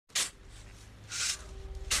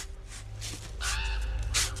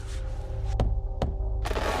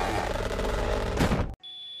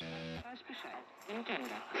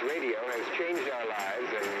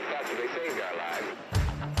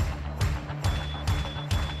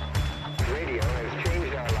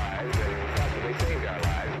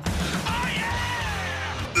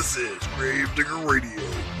Gravedigger Radio,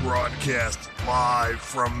 broadcast live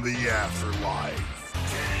from the afterlife.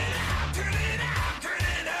 Turn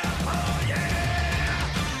it up, oh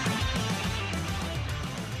yeah!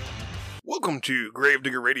 Welcome to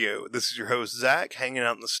Gravedigger Radio. This is your host, Zach, hanging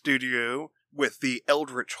out in the studio with the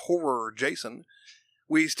Eldritch Horror, Jason.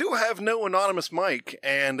 We still have no anonymous Mike,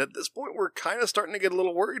 and at this point we're kind of starting to get a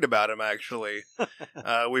little worried about him, actually.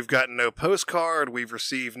 We've gotten no postcard, we've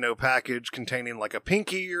received no package containing like a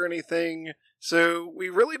pinky or anything, so we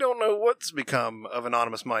really don't know what's become of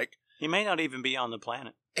anonymous Mike. He may not even be on the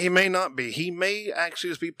planet. He may not be. He may actually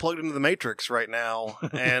just be plugged into the Matrix right now,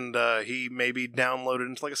 and he may be downloaded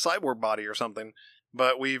into like a cyborg body or something.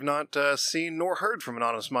 But we've not seen nor heard from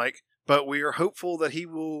anonymous Mike. But we are hopeful that he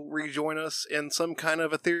will rejoin us in some kind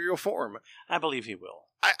of ethereal form. I believe he will.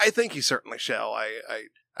 I think he certainly shall.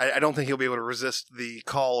 I don't think he'll be able to resist the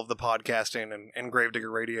call of the podcasting and Gravedigger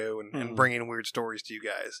Radio and bringing weird stories to you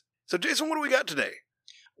guys. So, Jason, what do we got today?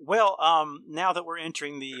 Well, now that we're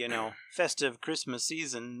entering the, festive Christmas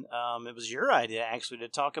season, it was your idea, actually, to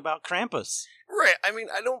talk about Krampus. Right. I mean,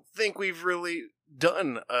 I don't think we've really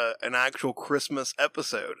done an actual Christmas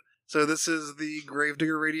episode. So this is the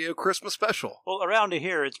Gravedigger Radio Christmas special. Well, around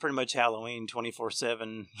here, it's pretty much Halloween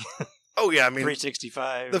 24/7. Oh, yeah, I mean,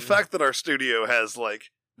 365. The fact that our studio has,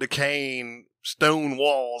 like, decaying stone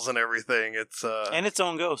walls and everything, it's... and its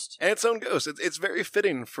own ghost. And its own ghost. It's very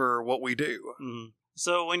fitting for what we do. Mm-hmm.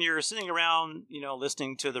 So when you're sitting around,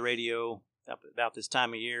 listening to the radio about this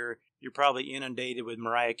time of year, you're probably inundated with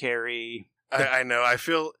Mariah Carey... I know. I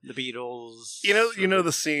feel the Beatles. You know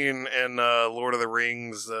the scene in Lord of the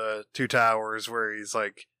Rings, Two Towers, where he's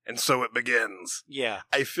like, "And so it begins." Yeah.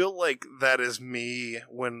 I feel like that is me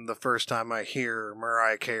when the first time I hear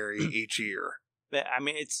Mariah Carey each year. I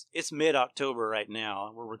mean, it's mid-October right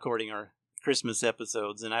now. We're recording our Christmas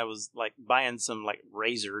episodes, and I was like buying some like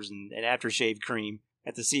razors and aftershave cream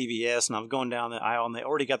at the CVS, and I was going down the aisle, and they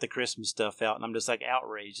already got the Christmas stuff out, and I'm just like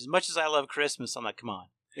outraged. As much as I love Christmas, I'm like, come on.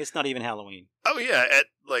 It's not even Halloween. Oh, yeah. At,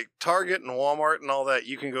 like, Target and Walmart and all that,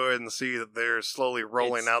 you can go ahead and see that they're slowly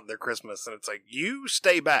rolling out their Christmas. And it's like, you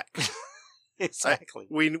stay back. Exactly.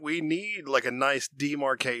 We need, like, a nice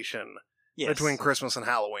demarcation between Christmas and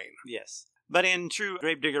Halloween. Yes. But in true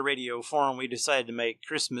Gravedigger Radio form, we decided to make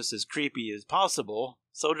Christmas as creepy as possible.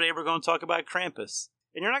 So today we're going to talk about Krampus.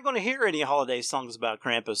 And you're not going to hear any holiday songs about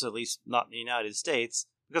Krampus, at least not in the United States.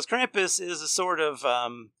 Because Krampus is a sort of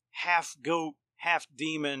half-goat,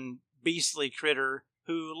 half-demon, beastly critter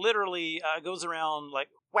who literally goes around, like,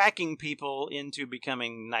 whacking people into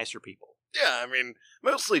becoming nicer people. Yeah, I mean,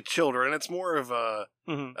 mostly children. It's more of a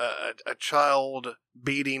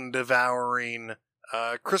child-beating, devouring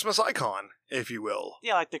Christmas icon, if you will.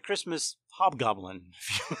 Yeah, like the Christmas hobgoblin.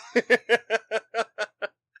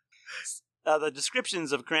 The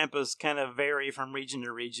descriptions of Krampus kind of vary from region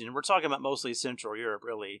to region. We're talking about mostly Central Europe,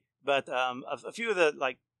 really. But a few of the,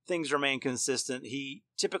 like, things remain consistent. He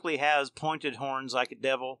typically has pointed horns like a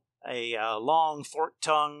devil, a long forked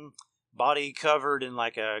tongue, body covered in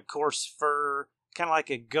like a coarse fur, kind of like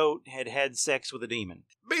a goat had sex with a demon.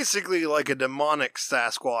 Basically like a demonic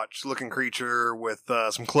Sasquatch-looking creature with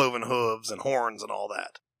some cloven hooves and horns and all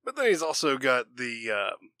that. But then he's also got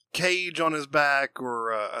the cage on his back or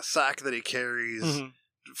a sack that he carries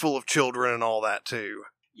full of children and all that too.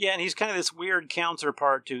 Yeah, and he's kind of this weird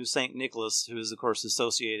counterpart to St. Nicholas, who is, of course,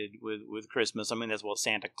 associated with Christmas. I mean, that's what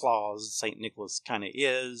Santa Claus, St. Nicholas, kind of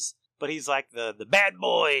is. But he's like the bad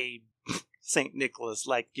boy St. Nicholas.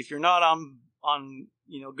 Like, if you're not on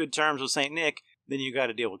good terms with St. Nick, then you got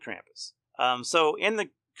to deal with Krampus. So in the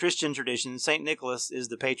Christian tradition, St. Nicholas is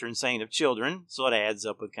the patron saint of children, so it adds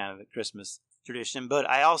up with kind of the Christmas tradition. But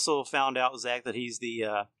I also found out, Zach, that he's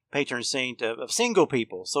the patron saint of single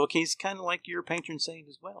people, so he's kind of like your patron saint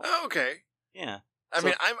as well. Oh, okay. Yeah. I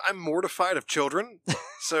mean, I'm mortified of children,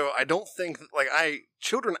 so I don't think,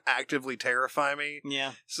 children actively terrify me.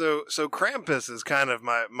 Yeah. So Krampus is kind of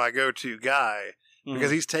my go-to guy,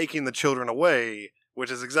 because he's taking the children away,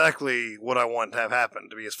 which is exactly what I want to have happen,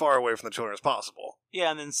 to be as far away from the children as possible.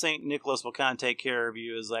 Yeah, and then St. Nicholas will kind of take care of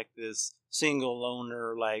you as, like, this single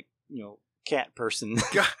loner, cat person.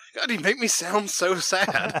 God, you make me sound so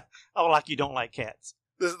sad. Oh, like you don't like cats.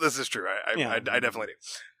 This is true. I definitely do.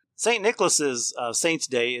 St. Nicholas's Saint's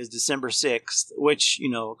Day is December 6th, which,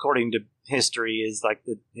 according to history, is like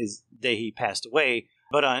his day he passed away.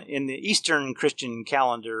 But in the Eastern Christian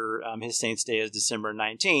calendar, his Saint's Day is December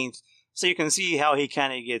 19th. So you can see how he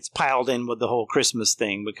kind of gets piled in with the whole Christmas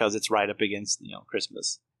thing because it's right up against,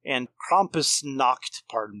 Christmas. And Krampusnacht,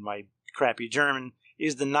 pardon my crappy German,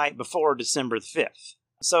 is the night before December 5th.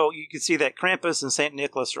 So you can see that Krampus and St.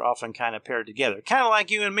 Nicholas are often kind of paired together. Kind of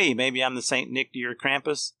like you and me. Maybe I'm the St. Nick to your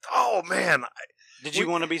Krampus. Oh, man. Did you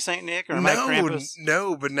want to be St. Nick or am I Krampus?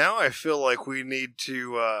 No, but now I feel like we need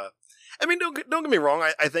to... I mean, don't get me wrong.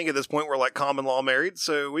 I think at this point we're like common law married,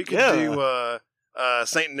 so we could do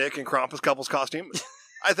St. Nick and Krampus couples costume.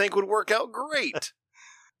 I think would work out great.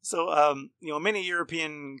 So, many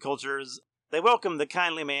European cultures, they welcome the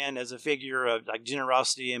kindly man as a figure of like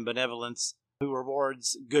generosity and benevolence who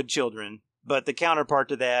rewards good children. But the counterpart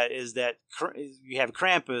to that is that you have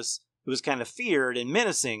Krampus, who is kind of feared and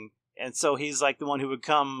menacing, and so he's like the one who would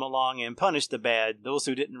come along and punish the bad. Those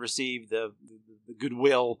who didn't receive the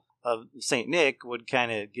goodwill of St. Nick would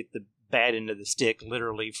kind of get the bad end of the stick,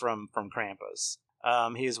 literally, from Krampus.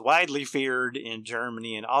 He is widely feared in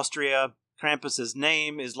Germany and Austria. Krampus's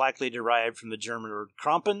name is likely derived from the German word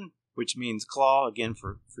Krampen, which means claw. Again,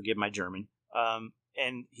 forgive my German.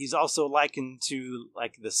 And he's also likened to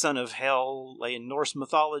like the son of hell, like in Norse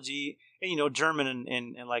mythology. And German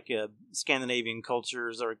and Scandinavian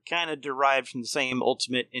cultures are kind of derived from the same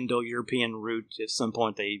ultimate Indo-European root. At some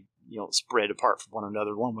point, they spread apart from one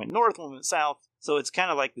another. One went north, one went south. So it's kind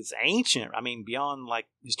of like this ancient, beyond like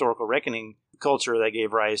historical reckoning culture that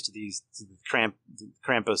gave rise to the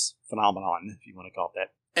Krampus phenomenon, if you want to call it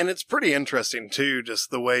that. And it's pretty interesting, too,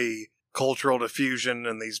 just the way cultural diffusion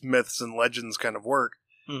and these myths and legends kind of work.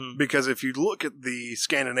 Mm-hmm. Because if you look at the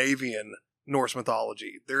Scandinavian Norse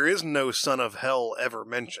mythology, there is no son of hell ever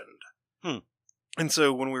mentioned. And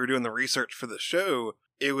so when we were doing the research for the show,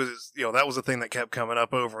 it was, that was the thing that kept coming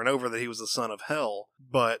up over and over, that he was the son of hell.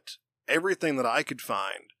 But everything that I could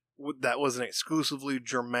find, that was an exclusively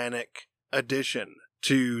Germanic addition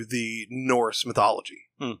to the Norse mythology.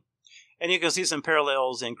 And you can see some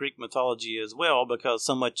parallels in Greek mythology as well, because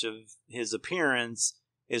so much of his appearance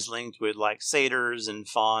is linked with like satyrs and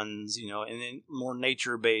fauns, and then more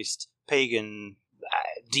nature-based pagan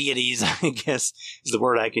deities, I guess is the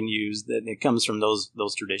word I can use, that it comes from those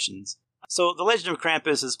traditions. So the legend of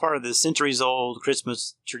Krampus is part of the centuries-old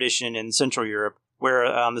Christmas tradition in Central Europe, where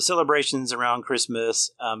the celebrations around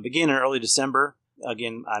Christmas begin in early December.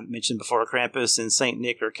 Again, I mentioned before, Krampus and St.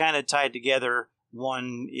 Nick are kind of tied together.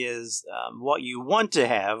 One is what you want to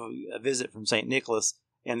have, a visit from St. Nicholas,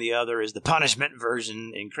 and the other is the punishment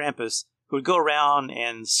version in Krampus, who would go around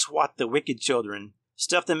and swat the wicked children,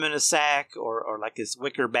 stuff them in a sack or like this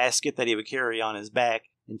wicker basket that he would carry on his back,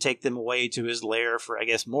 and take them away to his lair for, I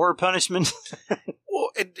guess, more punishment.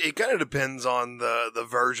 Well, it kind of depends on the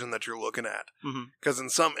version that you're looking at. Because in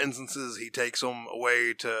some instances, he takes them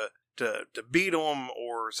away to beat them,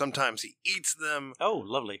 or sometimes he eats them. Oh,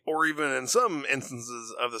 lovely. Or even in some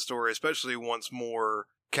instances of the story, especially once more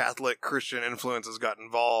Catholic Christian influences got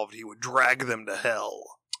involved, he would drag them to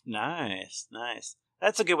hell. Nice.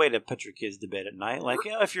 That's a good way to put your kids to bed at night. Like,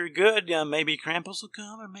 if you're good, maybe Krampus will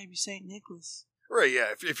come, or maybe St. Nicholas. Right, yeah.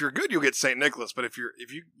 If you're good, you'll get St. Nicholas. But if you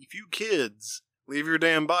kids leave your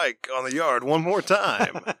damn bike on the yard one more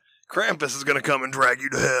time, Krampus is going to come and drag you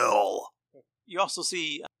to hell. You also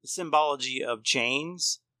see the symbology of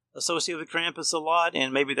chains associated with Krampus a lot,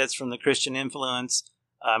 and maybe that's from the Christian influence.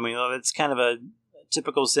 It's kind of a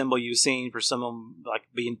typical symbol you've seen for someone like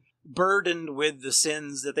being burdened with the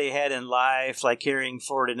sins that they had in life, like carrying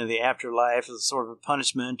forward into the afterlife as a sort of a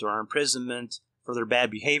punishment or imprisonment for their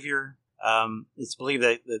bad behavior. It's believed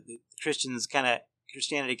that the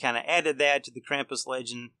Christianity kind of added that to the Krampus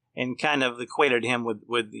legend and kind of equated him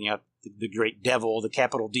with the great devil, the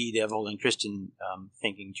capital D devil in Christian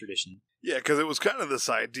thinking tradition. Yeah, because it was kind of this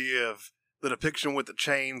idea of the depiction with the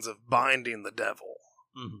chains of binding the devil.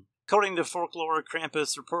 Mm-hmm. According to folklore,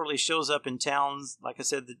 Krampus reportedly shows up in towns, like I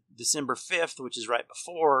said, the December 5th, which is right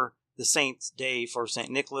before the Saint's Day for St.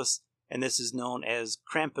 Nicholas, and this is known as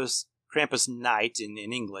Krampus Night in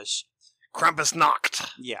English.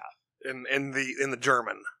 Krampusnacht. Yeah. In the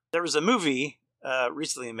German. There was a movie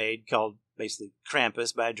recently made called basically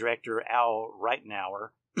Krampus by director Al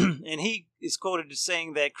Reitnauer, and he is quoted as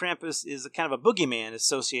saying that Krampus is a kind of a boogeyman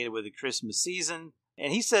associated with the Christmas season,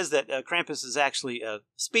 and he says that Krampus is actually a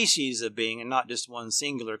species of being and not just one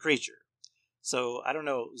singular creature. So, I don't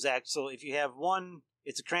know, Zach, so if you have one,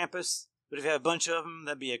 it's a Krampus, but if you have a bunch of them,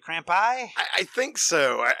 that'd be a Krampi? I think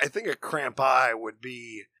so. I think a Krampi would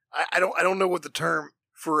be... I don't know what the term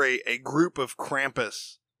for a group of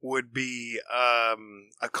Krampus would be.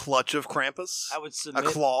 A clutch of Krampus? I would submit... A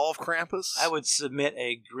claw of Krampus? I would submit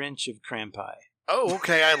a Grinch of Krampi. Oh,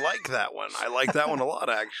 okay, I like that one. I like that one a lot,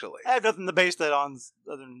 actually. I have nothing to base that on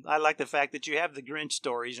other than I like the fact that you have the Grinch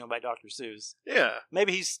stories, by Dr. Seuss. Yeah.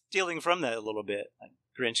 Maybe he's stealing from that a little bit. Like,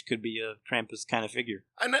 Grinch could be a Krampus kind of figure.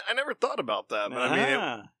 I never thought about that, but I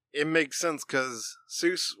mean, it makes sense because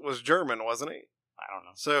Seuss was German, wasn't he? I don't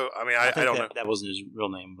know. So, I mean, I don't know. That wasn't his real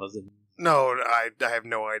name, was it? No, I have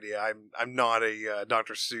no idea. I'm not a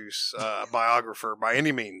Dr. Seuss biographer by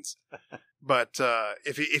any means. But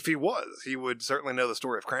if he was, he would certainly know the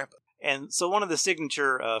story of Krampus. And so one of the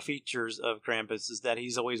signature features of Krampus is that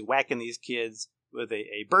he's always whacking these kids with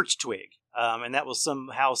a birch twig. And that was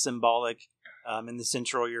somehow symbolic in the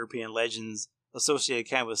Central European legends associated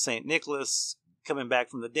kind of with St. Nicholas coming back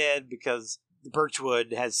from the dead, because the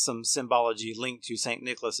birchwood has some symbology linked to St.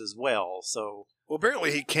 Nicholas as well. So, well,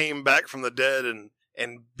 apparently he came back from the dead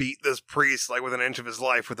and beat this priest like within an inch of his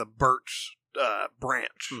life with a birch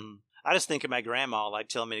branch. Hmm. I just think of my grandma like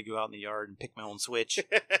telling me to go out in the yard and pick my own switch.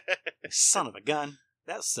 Son of a gun.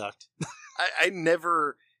 That sucked. I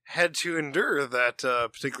never had to endure that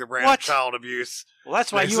particular brand of child abuse. Well,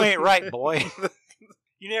 that's why you ain't right, boy.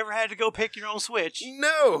 You never had to go pick your own switch.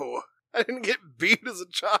 No, I didn't get beat as a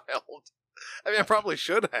child. I mean, I probably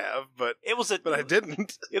should have, but I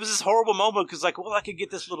didn't. It was this horrible moment because, like, well, I could get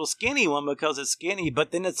this little skinny one because it's skinny,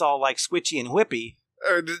 but then it's all like switchy and whippy.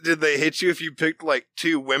 Or did they hit you if you picked like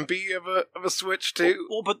too wimpy of a switch too?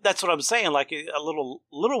 Well, but that's what I'm saying. Like a little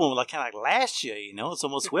one would like kind of like lash you. You know, it's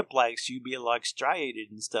almost whip-like, so you'd be like striated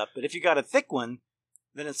and stuff. But if you got a thick one,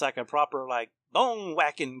 then it's like a proper like bone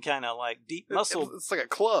whacking kind of like deep muscle. It's like a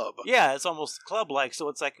club. Yeah, it's almost club-like. So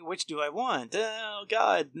it's like, which do I want? Oh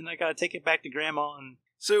God! Then I got to take it back to Grandma and.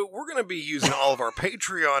 So we're going to be using all of our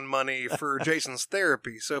Patreon money for Jason's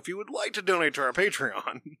therapy. So if you would like to donate to our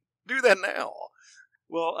Patreon, do that now.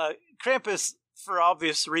 Well, Krampus, for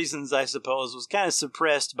obvious reasons, I suppose, was kind of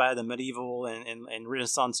suppressed by the medieval and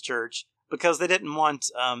Renaissance church because they didn't want,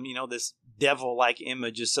 this devil-like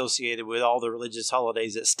image associated with all the religious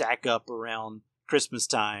holidays that stack up around Christmas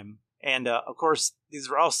time. And, of course, these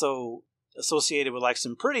were also associated with, like,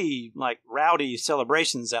 some pretty, like, rowdy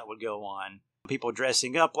celebrations that would go on. People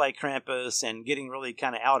dressing up like Krampus and getting really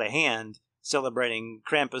kind of out of hand, celebrating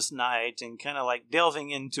Krampus night and kind of like delving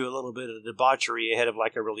into a little bit of debauchery ahead of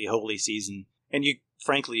like a really holy season. And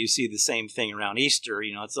you see the same thing around Easter.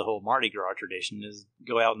 You know, it's the whole Mardi Gras tradition is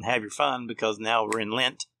go out and have your fun because now we're in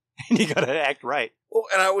Lent and you got to act right. Well,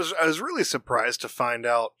 and I was really surprised to find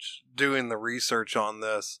out doing the research on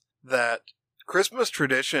this that Christmas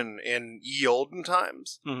tradition in ye olden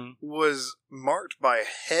times was marked by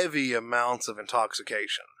heavy amounts of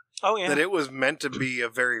intoxication. Oh, yeah. That it was meant to be a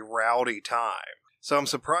very rowdy time. So I'm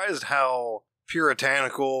surprised how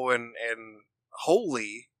puritanical and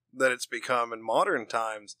holy that it's become in modern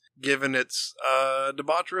times, given its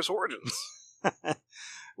debaucherous origins.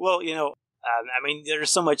 Well, I mean,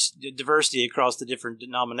 there's so much diversity across the different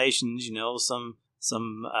denominations. You know, some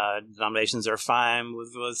denominations are fine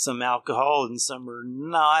with some alcohol and some are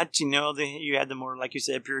not. You know, you had the more, like you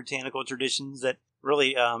said, puritanical traditions that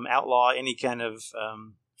really outlaw any kind of...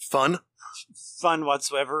 fun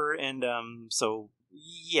whatsoever, and so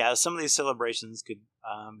yeah, some of these celebrations could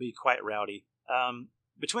be quite rowdy.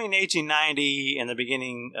 Between 1890 and the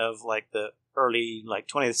beginning of like the early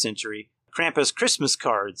 20th century, Krampus Christmas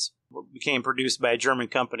cards became produced by German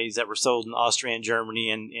companies that were sold in Austria and Germany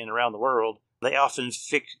and around the world. They often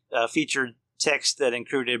featured text that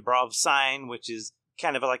included Brav Sein, which is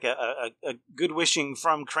kind of like a good wishing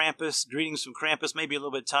from Krampus, greetings from Krampus, maybe a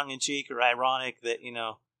little bit tongue-in-cheek or ironic that,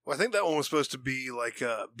 Well, I think that one was supposed to be like,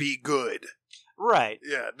 be good. Right.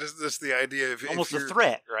 Yeah, just the idea of... almost a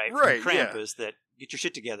threat, right? Right, from Krampus, that get your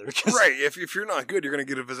shit together. Right, if you're not good, you're going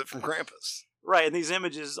to get a visit from Krampus. Right, and these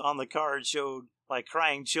images on the card showed, like,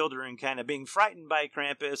 crying children kind of being frightened by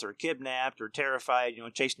Krampus or kidnapped or terrified,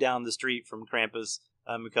 chased down the street from Krampus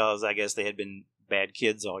because I guess they had been bad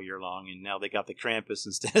kids all year long, and now they got the Krampus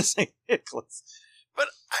instead of St. Nicholas. But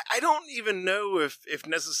I don't even know if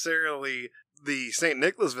necessarily the St.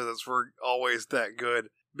 Nicholas visits were always that good,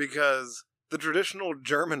 because the traditional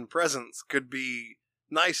German presents could be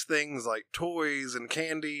nice things like toys and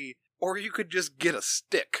candy, or you could just get a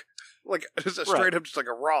stick. Like, just straight up, just like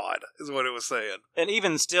a rod, is what it was saying. And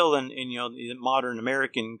even still in modern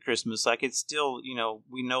American Christmas, like, it's still,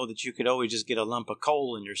 we know that you could always just get a lump of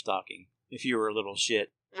coal in your stocking if you were a little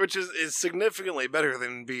shit. Which is significantly better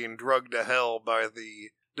than being drugged to hell by the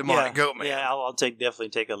demonic goat man. Yeah, I'll definitely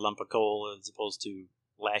take a lump of coal as opposed to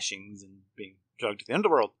lashings and being drugged to the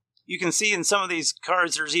underworld. You can see in some of these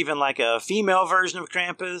cards there's even like a female version of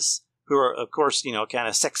Krampus, who are, of course, kind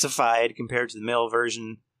of sexified compared to the male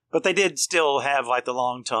version. But they did still have like the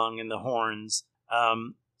long tongue and the horns.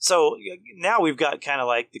 So now we've got kind of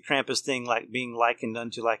like the Krampus thing like being likened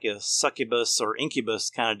unto like a succubus or incubus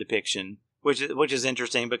kind of depiction, which is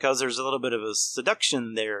interesting because there's a little bit of a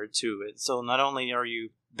seduction there to it. So not only are you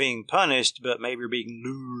being punished, but maybe being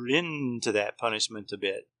lured into that punishment a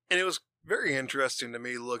bit. And it was very interesting to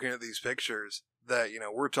me looking at these pictures that,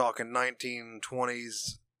 we're talking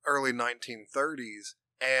 1920s, early 1930s,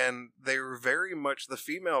 and they were very much the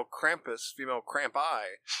female Krampus, female Krampi,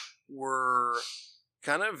 were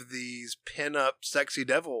kind of these pin-up sexy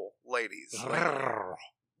devil ladies.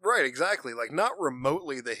 Right, exactly. Like, not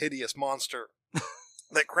remotely the hideous monster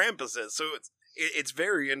that Krampus is. So it's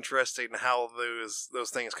very interesting how those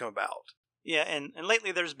things come about. Yeah, and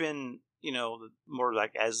lately there's been, more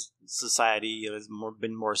like as society has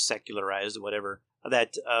been more secularized or whatever,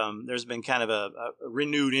 that there's been kind of a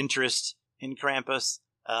renewed interest in Krampus.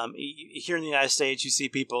 Here in the United States, you see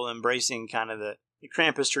people embracing kind of the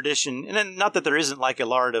Krampus tradition. And then not that there isn't like a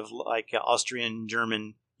lot of like Austrian,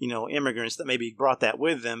 German, immigrants that maybe brought that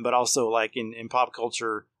with them, but also like in pop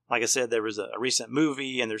culture, like I said, there was a recent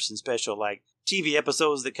movie and there's some special like TV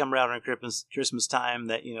episodes that come around on Christmas time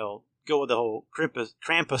that, go with the whole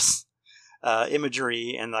Krampus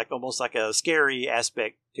imagery and like almost like a scary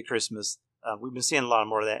aspect to Christmas. We've been seeing a lot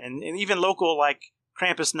more of that. And even local like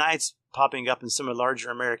Krampus nights popping up in some of the larger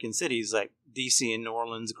American cities like DC and New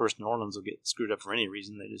Orleans. Of course, New Orleans will get screwed up for any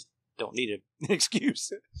reason. They just don't need an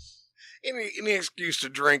excuse. Any excuse to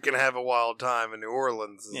drink and have a wild time in New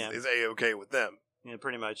Orleans is A-okay with them. Yeah,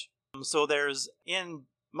 pretty much. So there's, in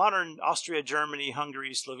modern Austria, Germany,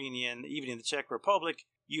 Hungary, Slovenia, and even in the Czech Republic,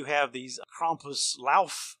 you have these Krampus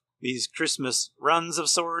Lauf, these Christmas runs of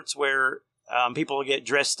sorts where people get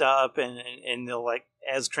dressed up and they'll like,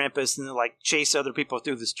 as Krampus, and they'll like chase other people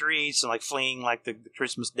through the streets and like fleeing like the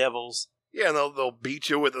Christmas devils. Yeah, and they'll beat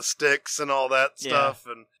you with the sticks and all that stuff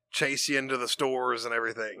and chase you into the stores and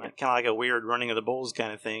everything. Kind of like a weird running of the bulls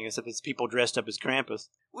kind of thing, except it's people dressed up as Krampus.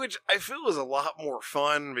 Which I feel is a lot more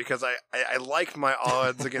fun because I like my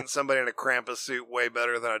odds against somebody in a Krampus suit way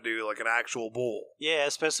better than I do like an actual bull. Yeah,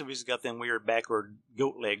 especially if he's got them weird backward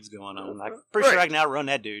goat legs going on. Like, pretty sure I can outrun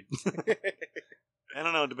that dude. I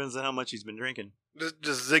don't know. It depends on how much he's been drinking.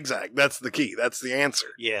 Just zigzag. That's the key. That's the answer.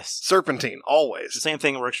 Yes. Serpentine, always. The same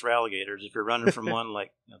thing works for alligators. If you're running from one,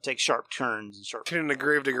 like, take sharp turns and sharp... Tune in to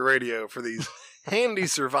Gravedigger Radio for these handy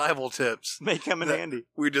survival tips. May come in handy.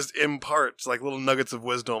 We just impart, like little nuggets of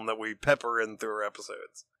wisdom that we pepper in through our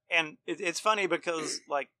episodes. And it's funny because,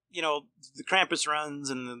 like, the Krampus runs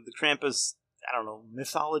and the Krampus, I don't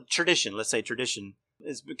know, tradition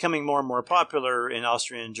is becoming more and more popular in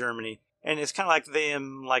Austria and Germany. And it's kind of like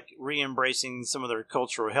them, like, re-embracing some of their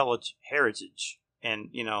cultural heritage.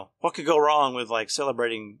 And, what could go wrong with, like,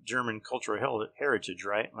 celebrating German cultural heritage,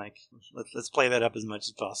 right? Like, let's play that up as much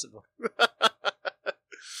as possible.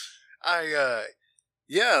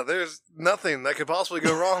 There's nothing that could possibly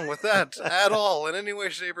go wrong with that at all, in any way,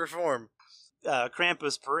 shape, or form.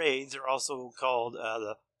 Krampus parades are also called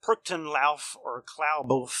the Perchtenlauf or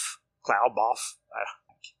Klaubof.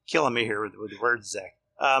 Killing me here with the words, Zach.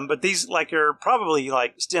 But these are probably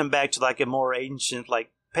stem back to a more ancient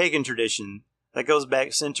pagan tradition that goes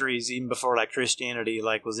back centuries even before Christianity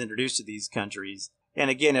was introduced to these countries.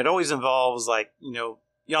 And again, it always involves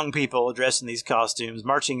young people dressed in these costumes,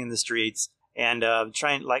 marching in the streets, and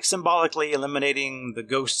trying symbolically eliminating the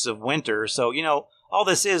ghosts of winter. So all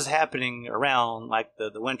this is happening around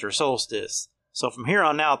the winter solstice. So from here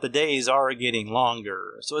on out, the days are getting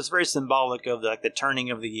longer. So it's very symbolic of the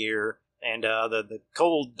turning of the year. And the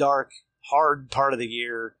cold, dark, hard part of the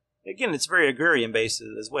year, again, it's very agrarian-based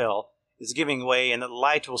as well, is giving way, and the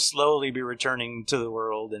light will slowly be returning to the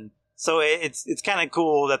world. And so it's kind of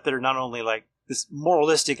cool that they're not only this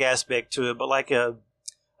moralistic aspect to it, but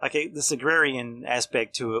this agrarian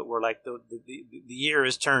aspect to it, where the year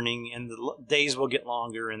is turning and the days will get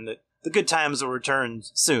longer and the good times will return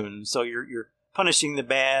soon. So you're punishing the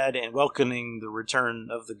bad and welcoming the return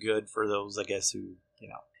of the good for those, I guess, who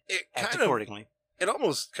act accordingly. It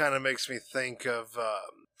almost kind of makes me think of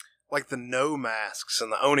the no masks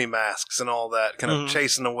and the Oni masks and all that, kind of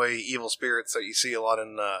chasing away evil spirits that you see a lot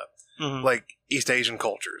in East Asian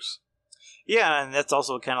cultures. Yeah, and that's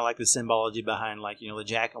also kind of the symbology behind the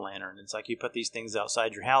jack-o'-lantern. It's you put these things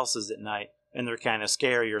outside your houses at night, and they're kind of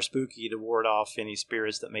scary or spooky to ward off any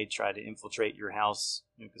spirits that may try to infiltrate your house,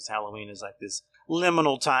 because Halloween is this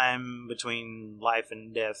liminal time between life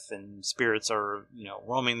and death, and spirits are,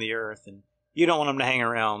 roaming the earth, and you don't want them to hang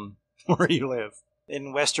around where you live.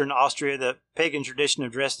 In Western Austria, the pagan tradition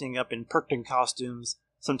of dressing up in Perchten costumes,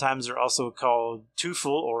 sometimes they're also called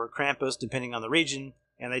Teufel or Krampus, depending on the region,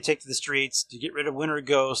 and they take to the streets to get rid of winter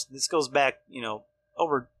ghosts. This goes back,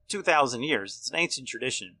 over 2,000 years. It's an ancient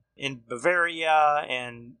tradition. In Bavaria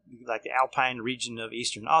and the Alpine region of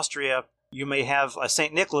eastern Austria, you may have a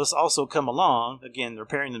St. Nicholas also come along. Again, they're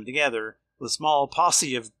pairing them together, with a small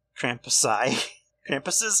posse of Krampusi.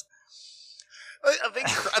 Krampuses?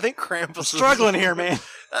 I think Krampus I'm struggling here, man.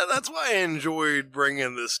 That's why I enjoyed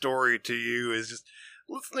bringing this story to you, is just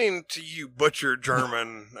listening to you butcher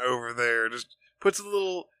German over there just puts a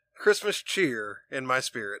little Christmas cheer in my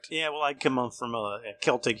spirit. Yeah, well, I come from a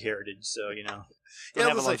Celtic heritage, so, you know, I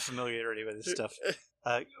have a lot of familiarity with this stuff.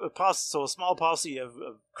 So a small posse of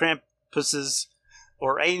Krampuses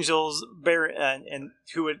or angels and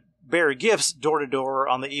who would bear gifts door to door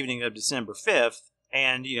on the evening of December 5th.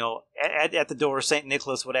 And, you know, at the door, St.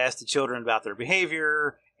 Nicholas would ask the children about their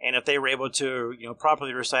behavior, and if they were able to, you know,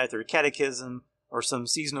 properly recite their catechism or some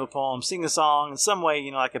seasonal poem, sing a song in some way,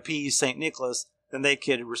 you know, like appease St. Nicholas, then they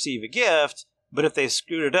could receive a gift. But if they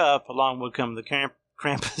screwed it up, along would come the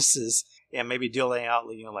Krampuses, and maybe dealing out,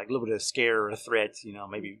 you know, like a little bit of scare or a threat, you know,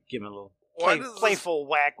 maybe give them a little playful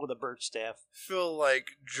whack with a birch staff. Feel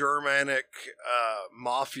like Germanic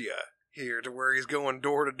mafia here, to where he's going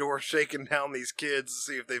door to door shaking down these kids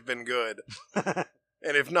to see if they've been good.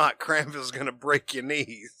 And if not, Krampus is going to break your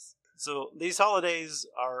knees. So these holidays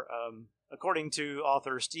are, according to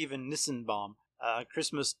author Stephen Nissenbaum,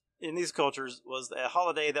 Christmas in these cultures was a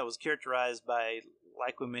holiday that was characterized by,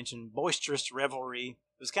 like we mentioned, boisterous revelry.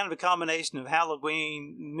 It was kind of a combination of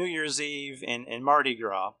Halloween, New Year's Eve, and Mardi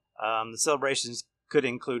Gras. The celebrations could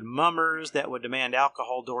include mummers that would demand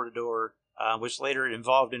alcohol door to door, which later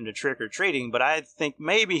involved into trick-or-treating, but I think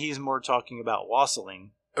maybe he's more talking about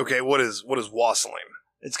wassailing. Okay, what is wassailing?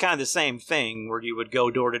 It's kind of the same thing, where you would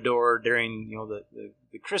go door to door during, you know,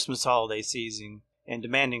 the Christmas holiday season and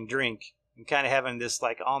demanding drink, and kind of having this,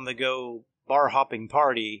 like, on-the-go bar-hopping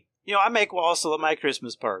party. You know, I make wassail at my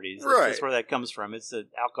Christmas parties. Right. That's where that comes from. It's an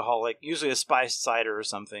alcoholic, usually a spiced cider or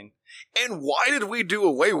something. And why did we do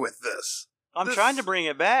away with this? I'm trying to bring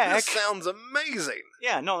it back. This sounds amazing.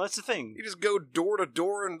 Yeah, no, that's the thing. You just go door to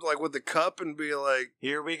door and, like, with the cup and be like,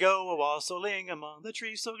 "Here we go, a wassailing among the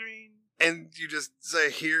trees so green." And you just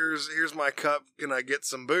say, here's my cup, can I get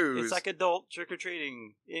some booze? It's like adult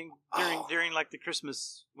trick-or-treating during like the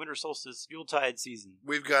Christmas, winter solstice, Yuletide season.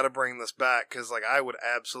 We've got to bring this back, because, like, I would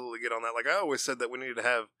absolutely get on that. Like, I always said that we needed to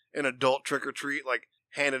have an adult trick-or-treat, like,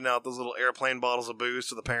 handing out those little airplane bottles of booze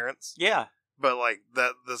to the parents. Yeah. But, like,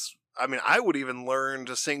 I would even learn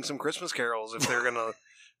to sing some Christmas carols if they're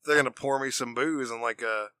gonna pour me some booze and, like,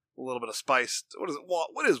 a little bit of spiced. What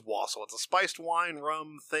is wassail? It's a spiced wine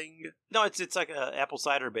rum thing. No, it's like a apple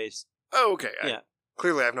cider based. Oh, okay. Yeah.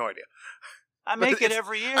 Clearly, I have no idea. I make it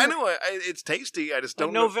every year. I know it's tasty. I just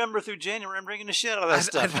don't. November through January, I'm bringing the shit out of that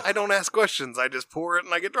stuff. I don't ask questions. I just pour it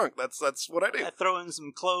and I get drunk. That's what I do. I throw in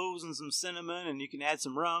some cloves and some cinnamon, and you can add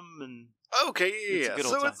some rum and. Okay, yeah.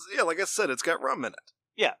 So it's like I said, it's got rum in it.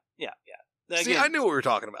 Yeah. Again, see, I knew what we were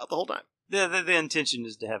talking about the whole time. The intention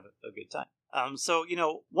is to have a good time. So, you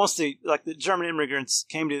know, once the German immigrants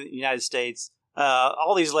came to the United States,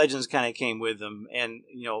 all these legends kind of came with them, and,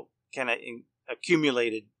 you know, kind of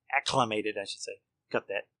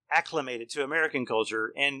acclimated to American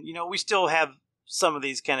culture. And, you know, we still have some of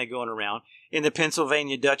these kind of going around. In the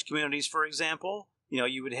Pennsylvania Dutch communities, for example, you know,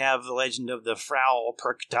 you would have the legend of the Frau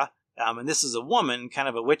Perkta, and this is a woman, kind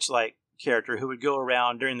of a witch-like character, who would go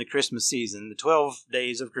around during the Christmas season, the 12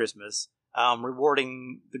 days of Christmas,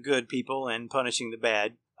 rewarding the good people and punishing the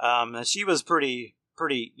bad. She was pretty,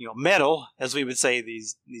 you know, metal, as we would say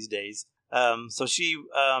these days. So she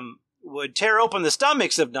would tear open the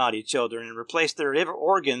stomachs of naughty children and replace their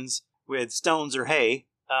organs with stones or hay.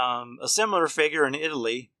 A similar figure in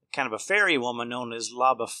Italy, kind of a fairy woman known as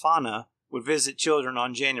La Befana, would visit children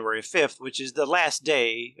on January 5th, which is the last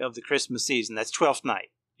day of the Christmas season. That's 12th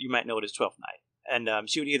night. You might know it as 12th night. And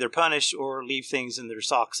she would either punish or leave things in their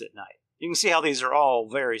socks at night. You can see how these are all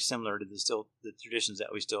very similar to the traditions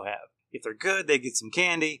that we still have. If they're good, they get some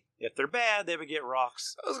candy. If they're bad, they would get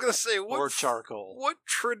rocks. I was going to say, or charcoal. What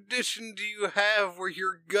tradition do you have where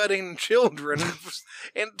you're gutting children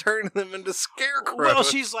and turning them into scarecrows? Well,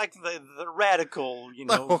 she's like the radical, you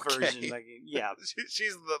know, version. Like, yeah,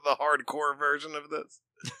 she's the hardcore version of this.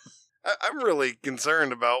 I'm really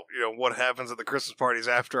concerned about, you know, what happens at the Christmas parties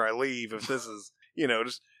after I leave, if this is, you know,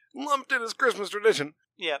 just lumped in as Christmas tradition.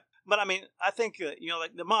 Yeah, but I mean, I think, you know,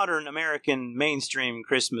 like the modern American mainstream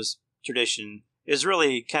Christmas tradition is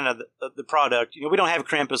really kind of the product. You know, we don't have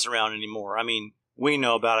Krampus around anymore. I mean, we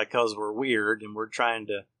know about it because we're weird and we're trying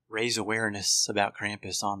to raise awareness about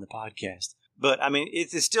Krampus on the podcast. But I mean,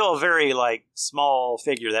 it's still a very, like, small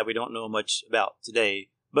figure that we don't know much about today.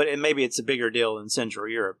 But maybe it's a bigger deal in Central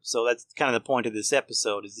Europe. So that's kind of the point of this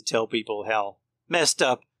episode, is to tell people how messed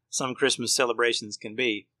up some Christmas celebrations can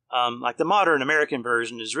be. Like the modern American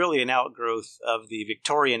version is really an outgrowth of the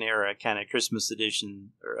Victorian era kind of Christmas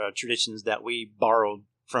edition or, traditions that we borrowed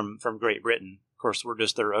from Great Britain. Of course, we're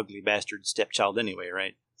just their ugly bastard stepchild anyway,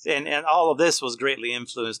 right? And all of this was greatly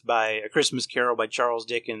influenced by A Christmas Carol by Charles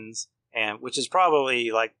Dickens, and which is probably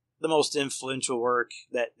like the most influential work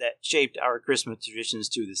that shaped our Christmas traditions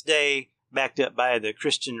to this day, backed up by the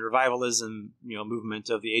Christian revivalism, movement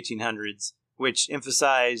of the 1800s, which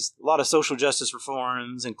emphasized a lot of social justice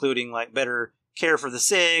reforms, including like better care for the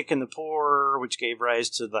sick and the poor, which gave rise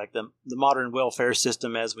to like the modern welfare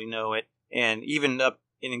system as we know it, and even up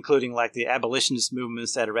in including like the abolitionist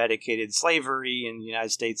movements that eradicated slavery in the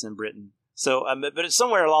United States and Britain. So, but it's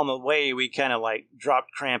somewhere along the way we kind of like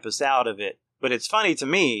dropped Krampus out of it. But it's funny to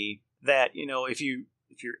me that if you're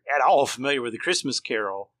at all familiar with the Christmas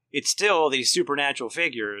Carol, it's still these supernatural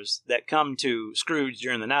figures that come to Scrooge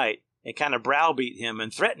during the night and kind of browbeat him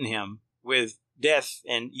and threaten him with death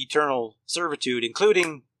and eternal servitude,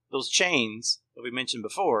 including those chains that we mentioned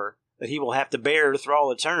before, that he will have to bear through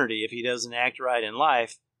all eternity if he doesn't act right in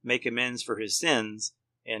life, make amends for his sins,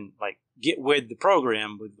 and like get with the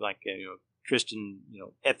program with like Christian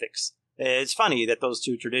ethics. It's funny that those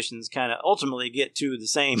two traditions kind of ultimately get to the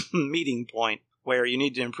same meeting point where you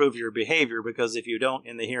need to improve your behavior, because if you don't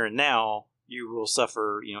in the here and now, you will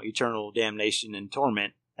suffer eternal damnation and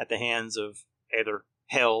torment at the hands of either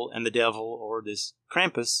hell and the devil or this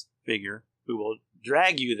Krampus figure who will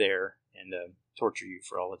drag you there and torture you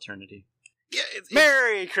for all eternity. Yeah,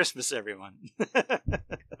 Merry Christmas, everyone.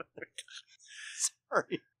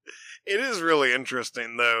 Sorry. It is really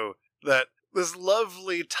interesting, though, that this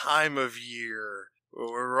lovely time of year where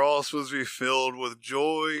we're all supposed to be filled with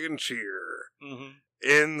joy and cheer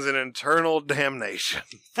ends in eternal damnation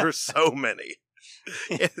for so many.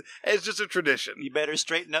 It's just a tradition. You better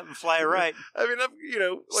straighten up and fly right. I mean,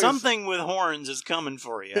 like something with horns is coming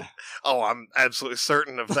for you. Oh, I'm absolutely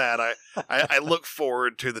certain of that. I look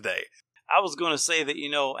forward to the day. I was going to say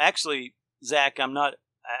that, actually, Zach, I'm a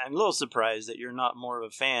little surprised that you're not more of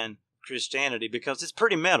a fan of Christianity, because it's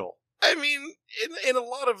pretty metal. I mean, in a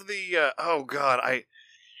lot of the, I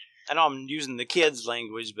know I'm using the kids'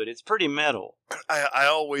 language, but it's pretty metal. I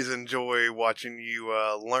always enjoy watching you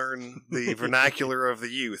learn the vernacular of the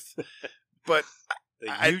youth, but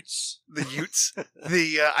The Utes.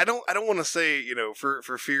 I don't want to say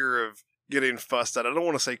for fear of getting fussed at. I don't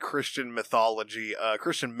want to say Christian mythology.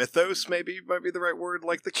 Christian mythos might be the right word.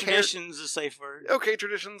 Like the Tradition's a safe word. Okay,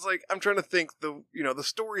 traditions. Like I'm trying to think the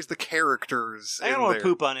stories, the characters. I don't want to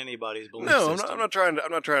poop on anybody's belief No, system. I'm not trying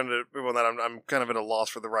to poop on that. I'm kind of at a loss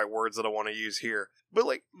for the right words that I want to use here. But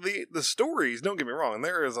like the stories, don't get me wrong.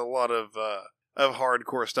 There is a lot of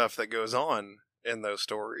hardcore stuff that goes on in those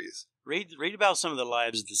stories. Read about some of the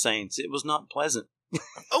lives of the saints. It was not pleasant.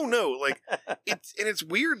 Oh no, like it's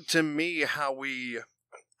weird to me how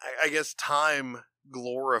I guess time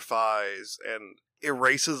glorifies and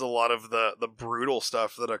erases a lot of the brutal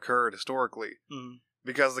stuff that occurred historically.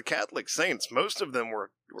 Because the Catholic saints, most of them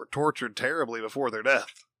were tortured terribly before their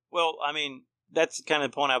death. Well, I mean, that's the kind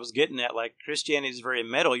of point I was getting at. Like, Christianity is very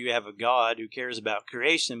metal. You have a God who cares about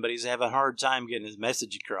creation, but he's having a hard time getting his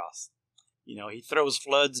message across. He throws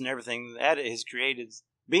floods and everything at his created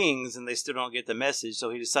beings, and they still don't get the message, so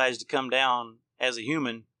he decides to come down as a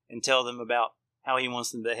human and tell them about how he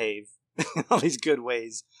wants them to behave. All these good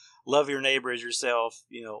ways. Love your neighbor as yourself,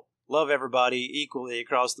 love everybody equally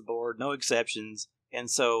across the board, no exceptions. And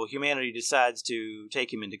so humanity decides to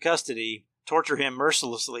take him into custody, torture him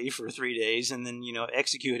mercilessly for 3 days, and then,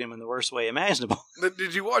 execute him in the worst way imaginable.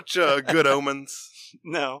 Did you watch Good Omens?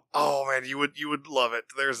 No. Oh man, you would love it.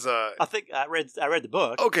 There's I think I read the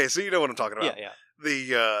book. Okay, so you know what I'm talking about. Yeah.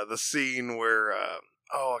 The scene where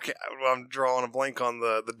I'm drawing a blank on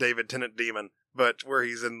the David Tennant demon, but where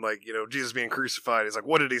he's in Jesus being crucified. He's like,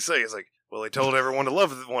 what did he say? He's like, well, he told everyone to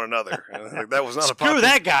love one another. And like, that was not Screw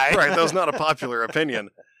that guy. Right, that was not a popular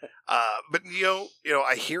opinion. But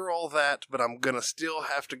I hear all that, but I'm gonna still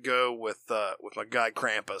have to go with my guy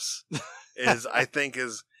Krampus. I think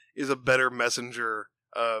is a better messenger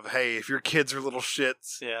of, hey, if your kids are little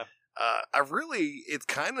shits. Yeah. It's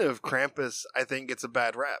kind of Krampus, I think, gets a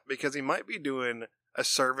bad rap because he might be doing a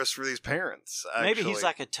service for these parents. Actually. Maybe he's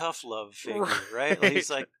like a tough love figure, right?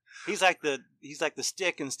 Like he's like the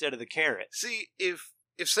stick instead of the carrot. See, if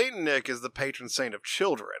Saint Nick is the patron saint of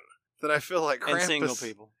children, then I feel like Krampus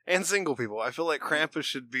and single people. I feel like Krampus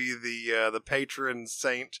should be the patron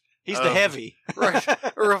saint. He's the heavy, right?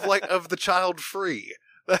 Or of the child free.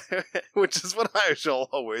 Which is what I shall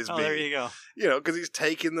always be. There you go. Because he's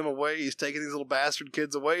taking them away. He's taking these little bastard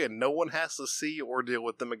kids away, and no one has to see or deal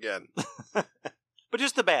with them again. But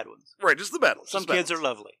just the bad ones. Right, just the bad ones. Some kids are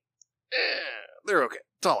lovely. they're okay.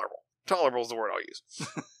 Tolerable. Tolerable is the word I'll use.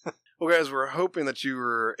 Well, guys, we're hoping that you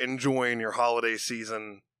were enjoying your holiday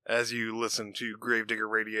season as you listen to Gravedigger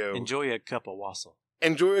Radio. Enjoy a cup of wassail.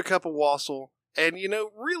 Enjoy a cup of wassail. And,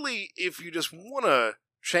 really, if you just want to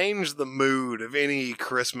change the mood of any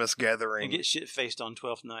Christmas gathering. And get shit-faced on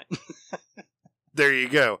 12th night. There you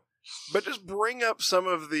go. But just bring up some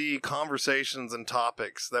of the conversations and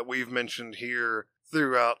topics that we've mentioned here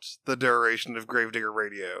throughout the duration of Gravedigger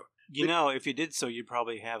Radio. If you did so, you'd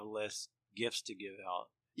probably have less gifts to give out.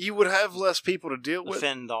 You would have less people to deal with.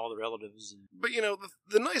 Offend all the relatives. But,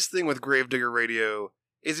 the nice thing with Gravedigger Radio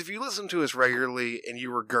is if you listen to us regularly and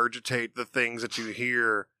you regurgitate the things that you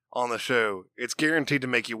hear on the show, it's guaranteed to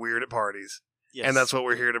make you weird at parties. Yes. And that's what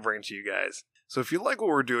we're here to bring to you guys. So if you like what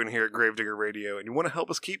we're doing here at Gravedigger Radio and you want to help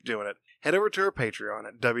us keep doing it, head over to our Patreon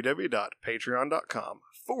at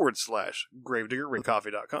www.patreon.com/gravedigger,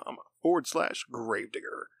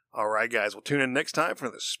 coffee.com/gravedigger. All right, guys, we'll tune in next time for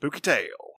the spooky tale.